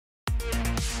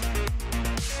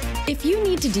If you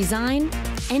need to design,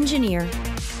 engineer,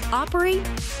 operate,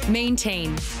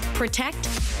 maintain, protect,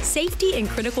 safety and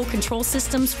critical control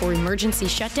systems for emergency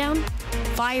shutdown,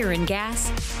 fire and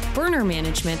gas, burner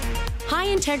management,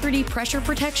 high-integrity pressure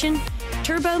protection,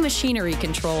 turbo machinery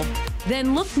control,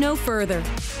 then look no further.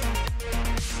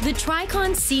 The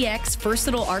Tricon CX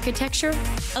versatile architecture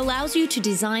allows you to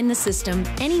design the system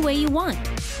any way you want,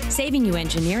 saving you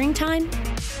engineering time,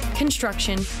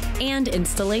 construction, and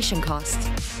installation costs.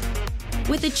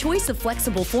 With a choice of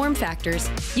flexible form factors,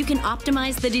 you can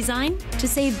optimize the design to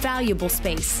save valuable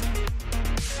space.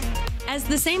 As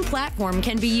the same platform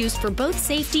can be used for both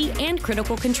safety and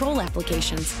critical control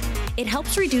applications, it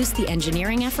helps reduce the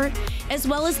engineering effort as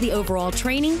well as the overall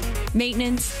training,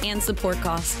 maintenance, and support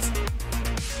costs.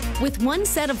 With one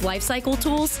set of lifecycle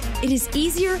tools, it is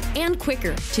easier and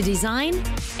quicker to design,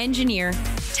 engineer,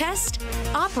 test,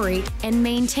 operate, and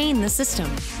maintain the system.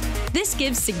 This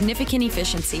gives significant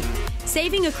efficiency,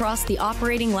 saving across the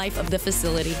operating life of the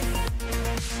facility.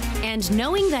 And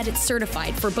knowing that it's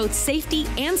certified for both safety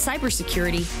and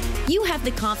cybersecurity, you have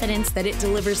the confidence that it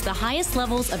delivers the highest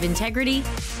levels of integrity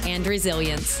and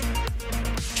resilience.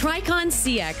 Tricon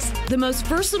CX, the most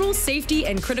versatile safety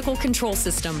and critical control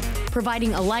system,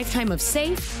 providing a lifetime of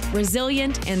safe,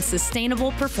 resilient, and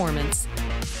sustainable performance.